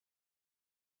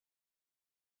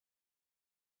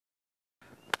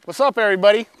What's up,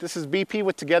 everybody? This is BP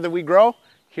with Together We Grow,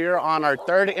 here on our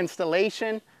third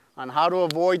installation on how to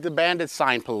avoid the Bandit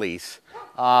sign police.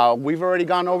 We've already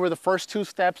gone over the first two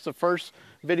steps. The first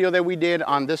video that we did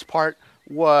on this part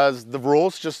was the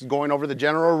rules, just going over the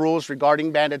general rules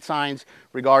regarding Bandit signs,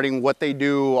 regarding what they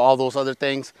do, all those other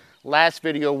things. Last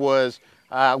video was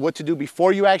what to do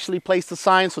before you actually place the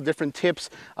sign, so different tips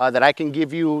that I can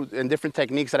give you and different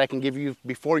techniques that I can give you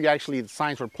before you the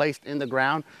signs were placed in the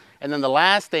ground. And then the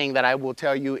last thing that I will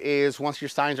tell you is once your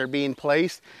signs are being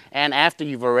placed and after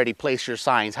you've already placed your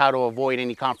signs, how to avoid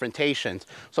any confrontations.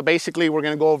 So basically we're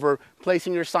going to go over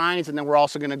placing your signs, and then we're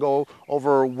also going to go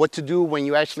over what to do when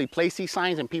you actually place these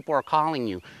signs and people are calling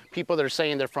you. People that are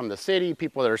saying they're from the city,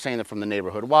 people that are saying they're from the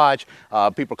neighborhood watch,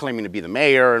 people claiming to be the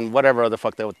mayor and whatever other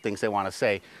fuck things they want to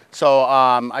say. So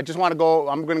I'm going to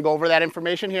go over that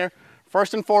information here.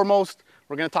 First and foremost,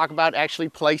 we're going to talk about actually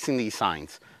placing these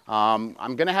signs.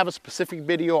 I'm going to have a specific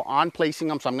video on placing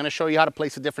them, so I'm going to show you how to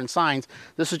place the different signs.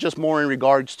 This is just more in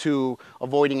regards to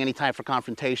avoiding any type of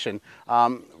confrontation.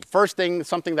 First thing,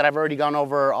 something that I've already gone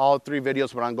over all three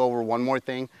videos, but I'll go over one more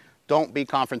thing. Don't be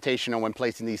confrontational when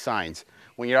placing these signs.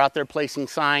 When you're out there placing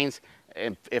signs,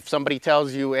 if somebody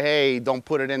tells you, hey, don't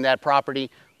put it in that property,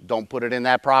 don't put it in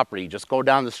that property. Just go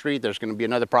down the street, there's going to be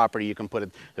another property you can put it,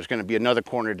 there's going to be another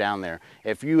corner down there.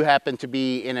 If you happen to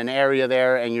be in an area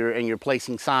there and you're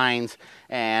placing signs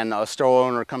and a store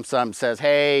owner comes up and says,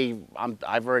 hey,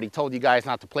 I've already told you guys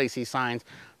not to place these signs,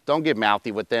 don't get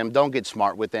mouthy with them, don't get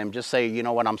smart with them. Just say, you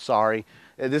know what, I'm sorry.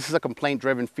 This is a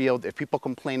complaint-driven field. If people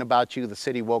complain about you, the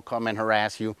city will come and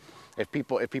harass you. If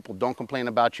people don't complain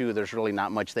about you, there's really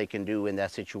not much they can do in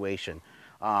that situation.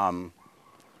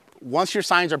 Once your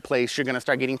signs are placed, you're going to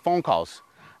start getting phone calls.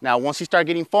 Now, once you start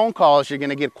getting phone calls, you're going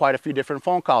to get quite a few different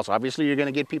phone calls. Obviously, you're going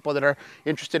to get people that are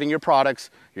interested in your products.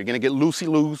 You're going to get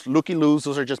looky-loos.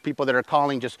 Those are just people that are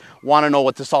calling, just want to know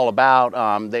what this is all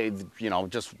about. They,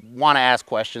 just want to ask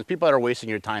questions. People that are wasting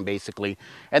your time, basically.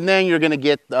 And then you're going to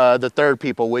get the third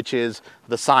people, which is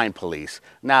the sign police.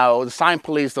 Now, the sign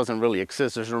police doesn't really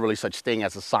exist. There's no really such thing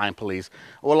as a sign police.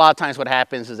 Well, a lot of times what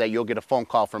happens is that you'll get a phone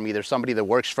call from either somebody that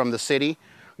works from the city.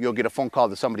 You'll get a phone call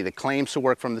to somebody that claims to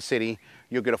work from the city.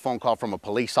 You'll get a phone call from a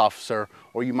police officer,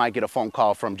 or you might get a phone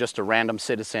call from just a random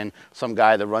citizen, some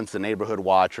guy that runs the neighborhood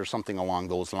watch or something along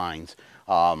those lines.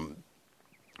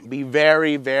 Be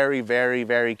very, very, very,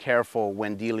 very careful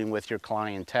when dealing with your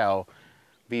clientele.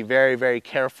 Be very, very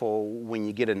careful when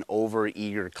you get an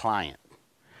over-eager client.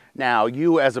 Now,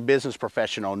 you as a business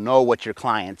professional know what your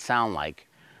clients sound like.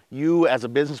 You as a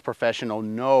business professional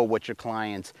know what your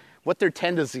clients, what their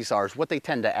tendencies are, what they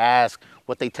tend to ask,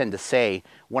 what they tend to say.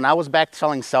 When I was back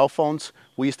selling cell phones,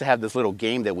 we used to have this little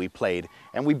game that we played,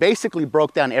 and we basically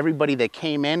broke down everybody that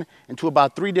came in into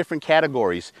about 3 different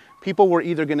categories. People were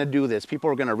either going to do this. People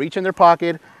were going to reach in their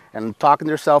pocket and talk on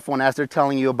their cell phone as they're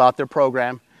telling you about their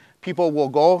program. People will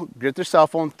go get their cell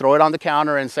phone, throw it on the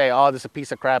counter and say, oh, this is a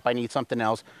piece of crap, I need something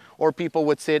else. Or people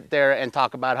would sit there and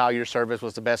talk about how your service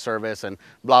was the best service and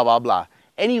blah, blah, blah.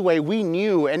 Anyway, we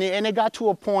knew, and it got to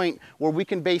a point where we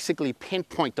can basically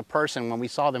pinpoint the person when we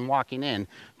saw them walking in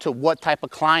to what type of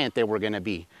client they were going to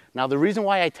be. Now, the reason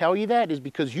why I tell you that is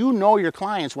because you know your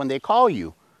clients when they call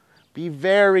you. Be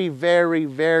very, very,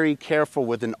 very careful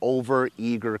with an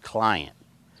over-eager client.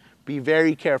 Be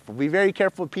very careful. Be very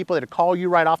careful with people that call you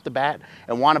right off the bat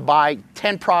and want to buy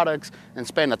 10 products and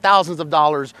spend thousands of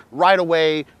dollars right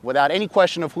away without any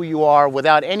question of who you are,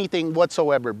 without anything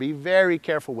whatsoever. Be very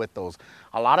careful with those.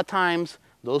 A lot of times,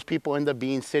 those people end up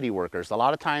being city workers. A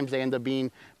lot of times they end up being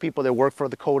people that work for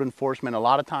the code enforcement. A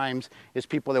lot of times it's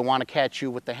people that want to catch you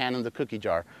with the hand in the cookie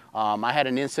jar. I had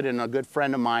an incident, a good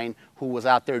friend of mine who was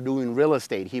out there doing real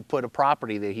estate. He put a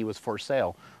property that he was for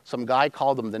sale. Some guy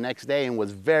called him the next day and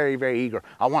was very, very eager.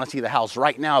 I want to see the house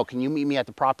right now. Can you meet me at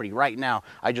the property right now?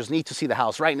 I just need to see the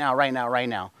house right now, right now, right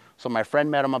now. So my friend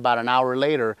met him about an hour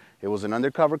later. It was an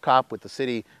undercover cop with the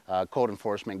city code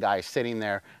enforcement guy sitting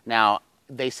there. Now,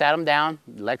 they sat him down,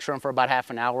 lectured him for about half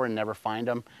an hour and never fined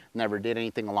him, never did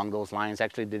anything along those lines.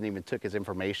 Actually didn't even took his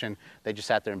information. They just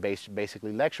sat there and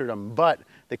basically lectured him, but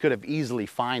they could have easily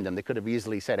fined him. They could have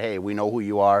easily said, hey, we know who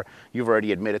you are. You've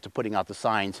already admitted to putting out the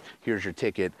signs. Here's your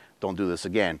ticket. Don't do this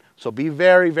again. So be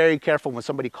very, very careful when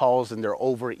somebody calls and they're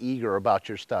over eager about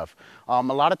your stuff. A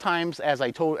lot of times, as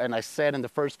I told and I said in the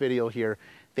first video here,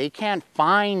 they can't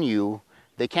fine you.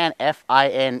 They can't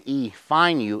F-I-N-E,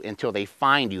 fine you until they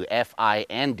find you,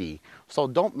 F-I-N-D. So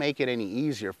don't make it any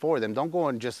easier for them. Don't go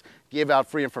and just give out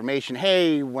free information.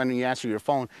 Hey, when you answer your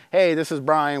phone, hey, this is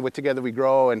Brian with Together We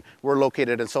Grow, and we're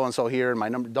located in so-and-so here, and my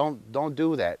number. Don't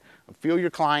do that. feel your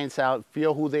clients out,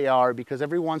 feel who they are, because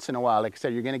every once in a while, like I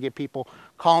said, you're going to get people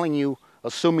calling you,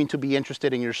 assuming to be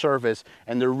interested in your service,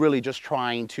 and they're really just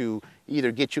trying to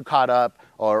either get you caught up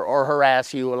or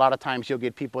harass you. A lot of times you'll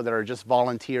get people that are just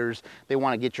volunteers. They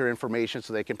want to get your information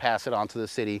so they can pass it on to the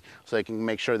city, so they can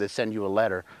make sure they send you a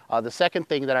letter. The second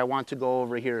thing that I want to go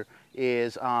over here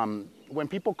is when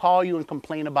people call you and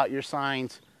complain about your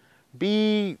signs,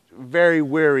 be very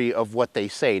wary of what they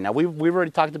say. Now, we've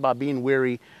already talked about being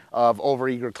wary of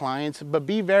overeager clients, but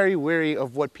be very wary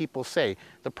of what people say.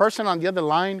 The person on the other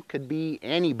line could be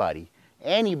anybody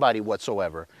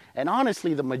whatsoever. And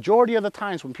honestly, the majority of the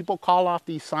times when people call off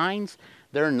these signs,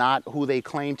 they're not who they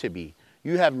claim to be.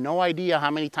 You have no idea how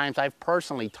many times I've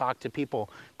personally talked to people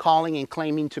calling and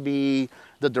claiming to be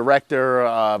the director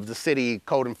of the city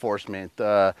code enforcement,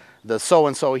 the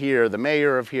so-and-so here, the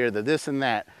mayor of here, the this and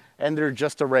that. And they're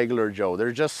just a regular Joe.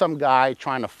 They're just some guy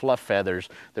trying to fluff feathers.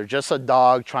 They're just a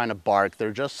dog trying to bark.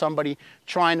 They're just somebody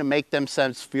trying to make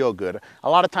themselves feel good. A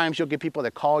lot of times you'll get people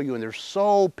that call you and they're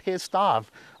so pissed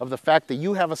off of the fact that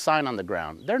you have a sign on the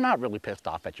ground. They're not really pissed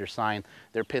off at your sign.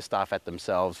 They're pissed off at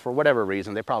themselves for whatever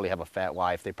reason. They probably have a fat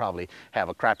wife. They probably have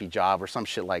a crappy job or some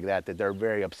shit like that that they're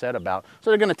very upset about. So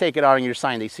they're going to take it out on your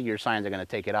sign. They see your sign, they're going to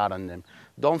take it out on them.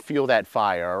 Don't fuel that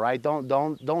fire, all right?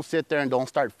 Don't sit there and don't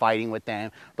start fighting with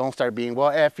them. Don't start being, well,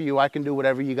 F you, I can do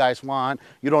whatever you guys want.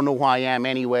 You don't know who I am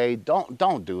anyway.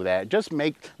 Don't do that. Just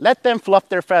let them fluff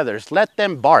their feathers. Let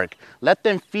them bark. Let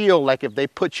them feel like if they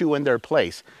put you in their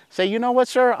place. Say, you know what,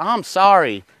 sir? I'm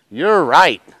sorry. You're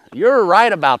right. You're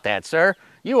right about that, sir.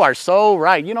 You are so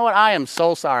right. You know what? I am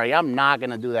so sorry. I'm not going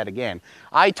to do that again.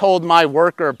 I told my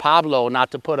worker, Pablo,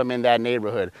 not to put him in that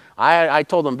neighborhood. I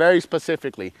told him very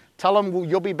specifically, tell him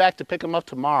you'll be back to pick him up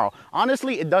tomorrow.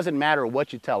 Honestly, it doesn't matter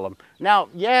what you tell him. Now,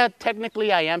 yeah,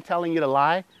 technically I am telling you to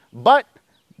lie, but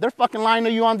they're fucking lying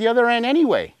to you on the other end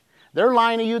anyway. They're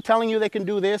lying to you, telling you they can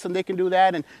do this and they can do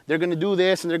that, and they're going to do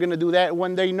this and they're going to do that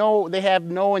when they know they have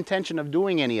no intention of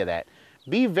doing any of that.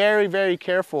 Be very, very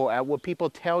careful at what people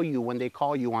tell you when they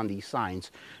call you on these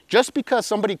signs. Just because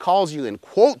somebody calls you and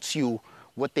quotes you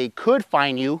what they could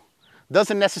fine you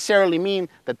doesn't necessarily mean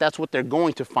that that's what they're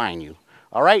going to fine you.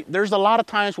 All right, there's a lot of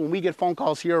times when we get phone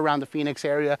calls here around the Phoenix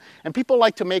area and people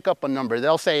like to make up a number.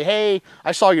 They'll say, hey,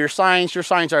 I saw your signs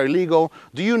are illegal.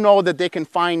 Do you know that they can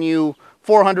fine you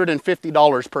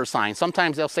 $450 per sign?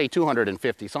 Sometimes they'll say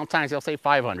 $250, sometimes they'll say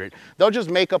 $500. They'll just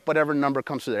make up whatever number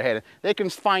comes to their head. They can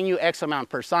fine you X amount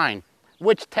per sign,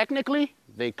 which technically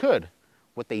they could.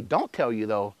 What they don't tell you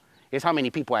though is how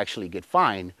many people actually get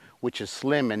fined, which is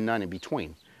slim and none in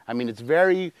between. I mean, it's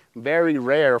very, very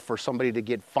rare for somebody to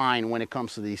get fined when it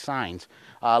comes to these signs.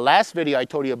 Last video, I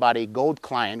told you about a gold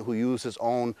client who used his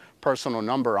own personal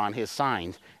number on his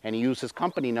signs, and he used his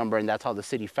company number, and that's how the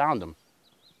city found him.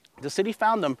 The city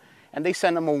found them, and they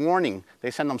sent them a warning.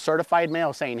 They sent them certified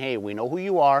mail saying, hey, we know who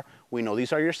you are. We know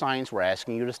these are your signs. We're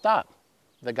asking you to stop.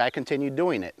 The guy continued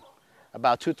doing it.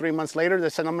 About 2-3 months later, they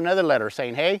sent him another letter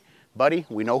saying, hey, buddy,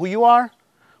 we know who you are.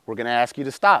 We're going to ask you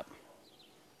to stop.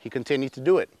 He continued to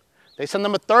do it. They sent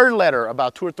them a third letter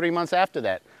about 2 or 3 months after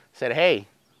that. Said, hey,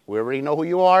 we already know who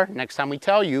you are. Next time we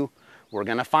tell you, we're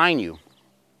going to fine you.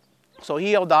 So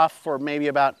he held off for maybe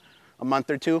about a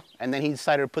month or two, and then he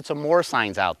decided to put some more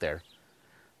signs out there.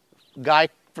 Guy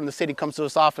from the city comes to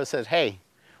his office, says, hey,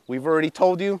 we've already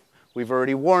told you, we've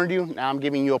already warned you, now I'm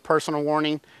giving you a personal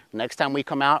warning. Next time we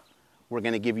come out, we're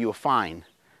going to give you a fine.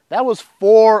 That was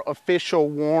 4 official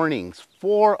warnings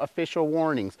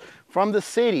from the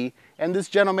city, and this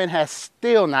gentleman has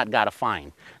still not got a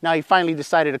fine. Now, he finally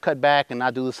decided to cut back and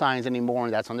not do the signs anymore,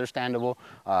 and that's understandable.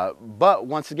 But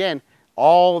once again,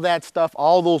 all that stuff,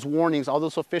 all those warnings, all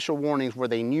those official warnings where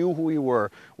they knew who he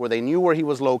were, where they knew where he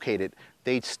was located,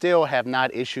 they still have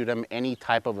not issued him any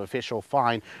type of official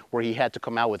fine where he had to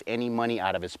come out with any money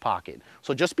out of his pocket.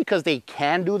 So just because they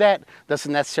can do that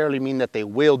doesn't necessarily mean that they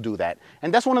will do that.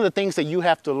 And that's one of the things that you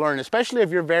have to learn, especially if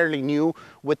you're very new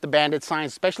with the Bandit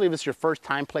signs, especially if it's your first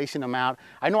time placing them out.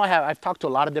 I know I've talked to a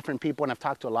lot of different people and I've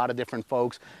talked to a lot of different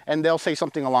folks, and they'll say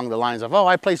something along the lines of, oh,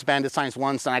 I placed Bandit signs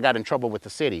once and I got in trouble with the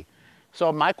city.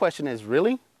 So my question is,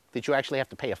 really? Did you actually have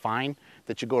to pay a fine?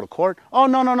 Did you go to court? Oh,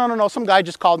 no. Some guy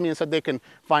just called me and said they can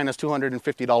fine us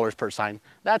 $250 per sign.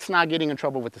 That's not getting in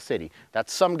trouble with the city.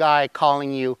 That's some guy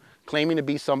calling you, claiming to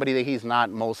be somebody that he's not,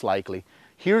 most likely.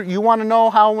 Here, you want to know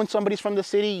how when somebody's from the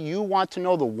city, you want to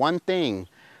know the one thing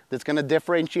that's going to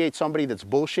differentiate somebody that's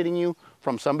bullshitting you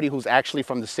from somebody who's actually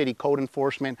from the city code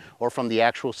enforcement or from the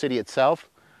actual city itself.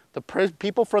 The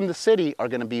people from the city are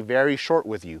going to be very short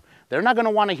with you. They're not going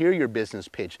to want to hear your business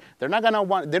pitch. They're not going to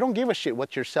want, they don't give a shit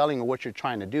what you're selling or what you're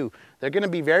trying to do. They're going to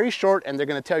be very short, and they're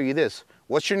going to tell you this: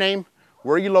 What's your name?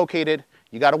 Where are you located?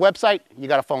 You got a website? You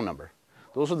got a phone number?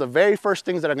 Those are the very first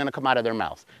things that are going to come out of their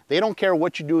mouth. They don't care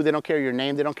what you do. They don't care your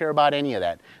name. They don't care about any of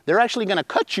that. They're actually going to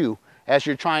cut you as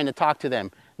you're trying to talk to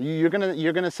them. You're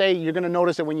gonna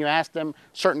notice that when you ask them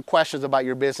certain questions about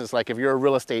your business, like if you're a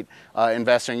real estate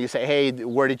investor and you say, hey,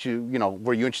 were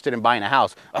you interested in buying a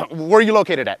house? Where are you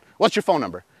located at? What's your phone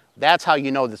number? That's how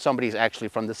you know that somebody's actually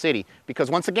from the city.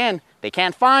 Because once again, they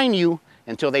can't find you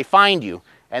until they find you.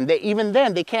 And even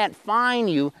then, they can't find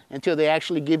you until they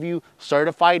actually give you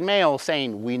certified mail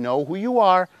saying, we know who you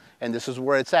are and this is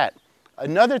where it's at.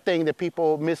 Another thing that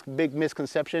big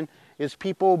misconception is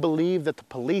people believe that the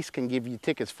police can give you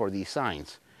tickets for these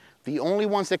signs. The only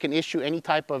ones that can issue any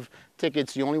type of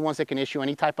tickets, the only ones that can issue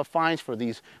any type of fines for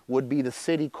these would be the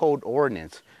city code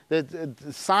ordinance. The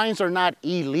signs are not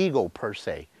illegal per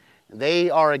se. They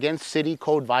are against city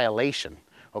code violation.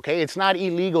 Okay, it's not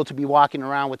illegal to be walking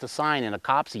around with a sign and a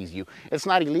cop sees you. It's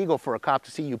not illegal for a cop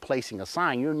to see you placing a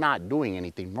sign. You're not doing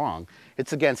anything wrong.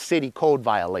 It's against city code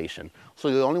violation. So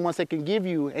the only ones that can give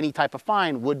you any type of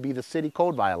fine would be the city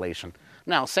code violation.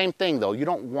 Now, same thing though, you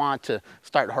don't want to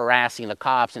start harassing the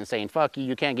cops and saying, fuck you,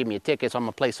 you can't give me a ticket, so I'm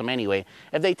gonna place them anyway.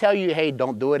 If they tell you, hey,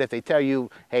 don't do it, if they tell you,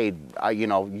 hey,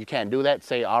 you can't do that,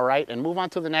 say, all right, and move on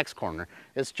to the next corner.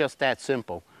 It's just that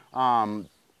simple.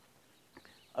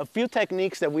 A few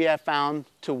techniques that we have found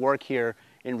to work here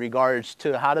in regards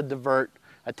to how to divert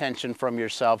attention from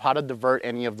yourself, how to divert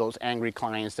any of those angry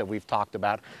clients that we've talked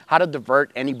about, how to divert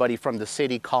anybody from the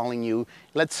city calling you.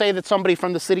 Let's say that somebody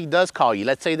from the city does call you.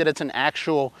 Let's say that it's an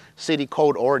actual city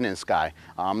code ordinance guy.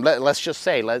 Let's just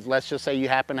say you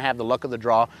happen to have the luck of the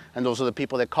draw and those are the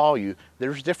people that call you.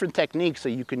 There's different techniques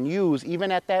that you can use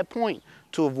even at that point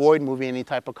to avoid moving any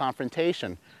type of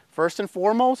confrontation. First and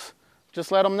foremost, just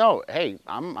let them know, hey,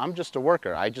 I'm just a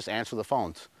worker. I just answer the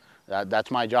phones. That's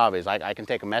my job. I can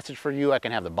take a message for you. I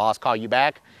can have the boss call you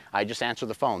back. I just answer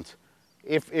the phones.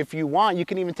 If you want, you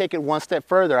can even take it one step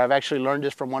further. I've actually learned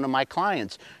this from one of my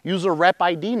clients. Use a rep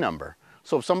ID number.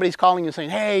 So if somebody's calling you saying,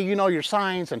 hey, you know your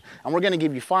signs and we're going to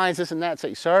give you fines, this and that,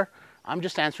 say, sir, I'm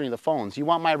just answering the phones. You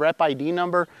want my rep ID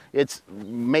number? It's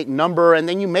number and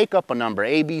then you make up a number,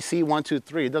 ABC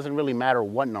 123. It doesn't really matter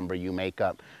what number you make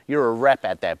up. You're a rep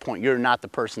at that point. You're not the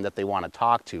person that they want to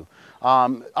talk to.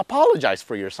 Apologize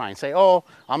for your sign. Say, oh,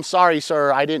 I'm sorry,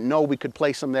 sir. I didn't know we could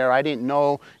place them there. I didn't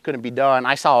know it couldn't be done.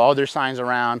 I saw other signs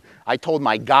around. I told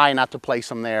my guy not to place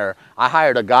them there. I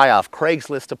hired a guy off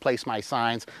Craigslist to place my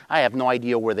signs. I have no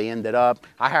idea where they ended up.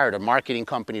 I hired a marketing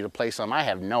company to place them. I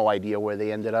have no idea where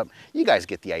they ended up. You guys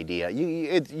get the idea.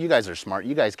 You guys are smart.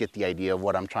 You guys get the idea of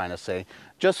what I'm trying to say.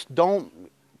 Just don't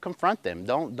confront them.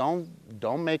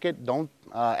 Don't make it. Don't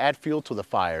add fuel to the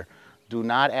fire. Do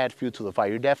not add fuel to the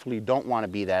fire. You definitely don't want to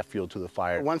be that fuel to the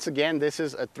fire. Once again, this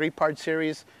is a 3-part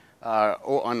series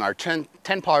on our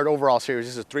 10-part overall series.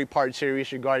 This is a 3-part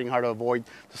series regarding how to avoid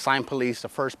the sign police. The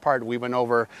first part, we went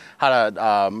over how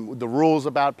to the rules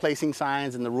about placing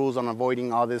signs and the rules on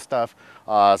avoiding all this stuff.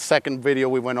 Second video,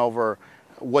 we went over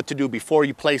what to do before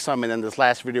you place them, and then this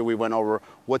last video we went over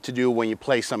what to do when you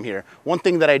place them here. One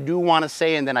thing that I do want to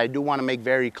say, and then I do want to make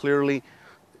very clearly,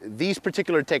 these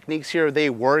particular techniques here,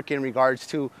 they work in regards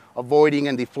to avoiding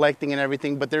and deflecting and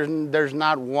everything, but there's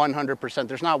not 100%.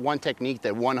 There's not one technique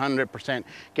that 100%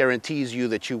 guarantees you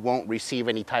that you won't receive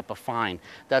any type of fine.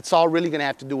 That's all really gonna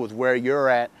have to do with where you're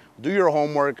at. Do your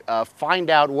homework, find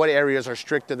out what areas are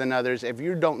stricter than others. If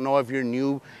you don't know, if you're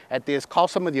new at this, call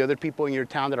some of the other people in your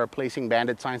town that are placing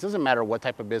Bandit signs. Doesn't matter what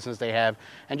type of business they have,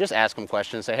 and just ask them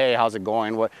questions. Say, hey, how's it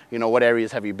going? What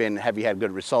areas have you been? Have you had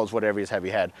good results? What areas have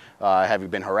you had? Have you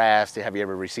been harassed? Have you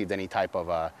ever received any type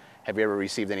of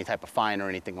fine or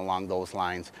anything along those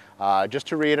lines? Just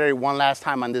to reiterate one last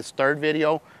time on this third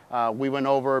video, we went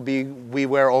over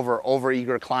beware over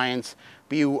eager clients.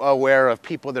 Be aware of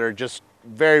people that are just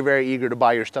very, very eager to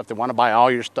buy your stuff. They want to buy all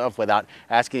your stuff without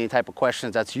asking any type of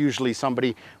questions. That's usually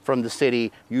somebody from the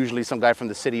city, usually some guy from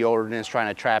the city ordinance trying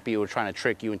to trap you or trying to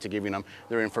trick you into giving them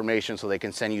their information so they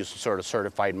can send you some sort of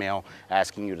certified mail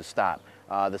asking you to stop.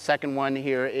 The second one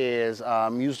here is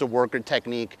use the worker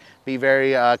technique. Be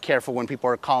very careful when people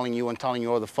are calling you and telling you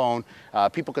over the phone.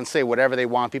 People can say whatever they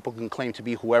want. People can claim to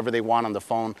be whoever they want on the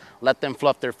phone. Let them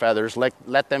fluff their feathers.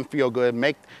 Let them feel good.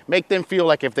 Make them feel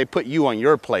like if they put you on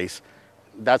your place,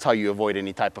 that's how you avoid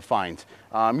any type of fines.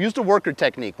 Use the worker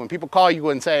technique. When people call you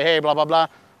and say, hey, blah, blah, blah,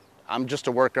 I'm just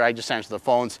a worker, I just answer the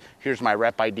phones, here's my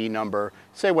rep ID number,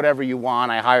 say whatever you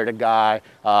want, I hired a guy,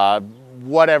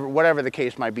 whatever the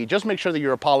case might be. Just make sure that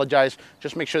you apologize,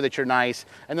 just make sure that you're nice.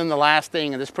 And then the last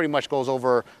thing, and this pretty much goes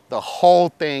over the whole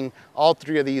thing, all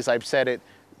 3 of these, I've said it,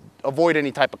 avoid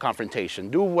any type of confrontation.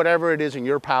 Do whatever it is in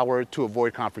your power to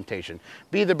avoid confrontation.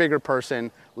 Be the bigger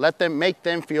person. Make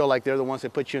them feel like they're the ones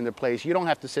that put you in their place. You don't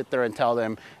have to sit there and tell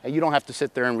them, and you don't have to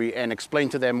sit there and explain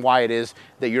to them why it is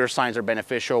that your signs are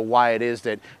beneficial, why it is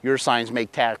that your signs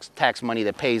make tax money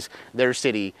that pays their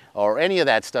city, or any of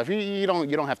that stuff. You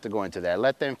don't have to go into that.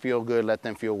 Let them feel good. Let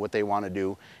them feel what they want to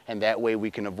do, and that way we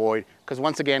can avoid. Because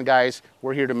once again, guys,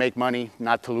 we're here to make money,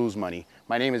 not to lose money.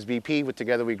 My name is VP with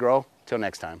Together We Grow. Till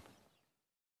next time.